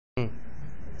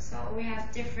So we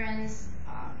have different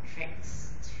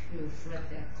tricks to flip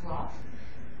the cloth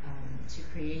to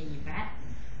create effect.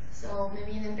 So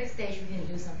maybe in the big stage we can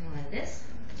do something like this.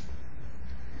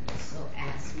 So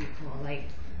as we call like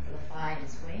butterfly and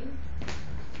swing.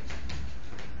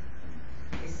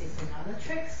 This is another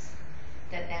tricks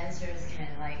that dancers can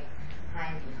like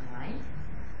hide behind.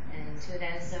 And two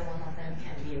dancers, one of them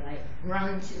can be like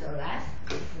run to the left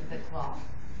with the cloth,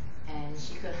 and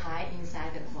she could hide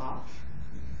inside the cloth.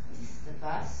 This is the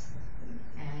bus,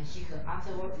 and she could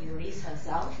afterward release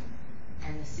herself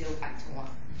and seal back to one.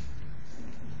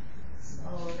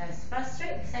 So that's first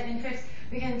trick. Second trick,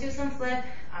 we can do some flip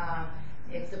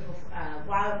if the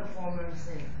while the performer is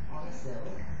on the silk.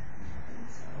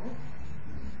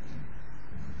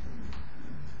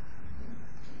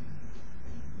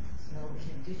 So we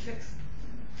can do tricks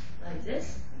like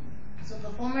this. So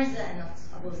performers are not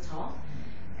above top,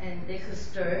 and they could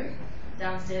stir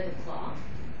downstairs the cloth,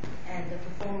 and the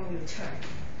performer will turn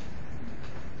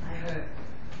by her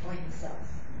or himself.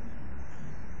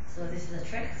 So this is the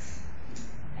tricks,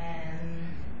 and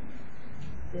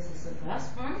this is the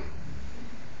first one.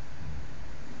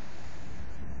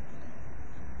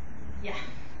 Yeah.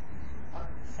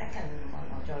 Second one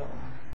我做啦。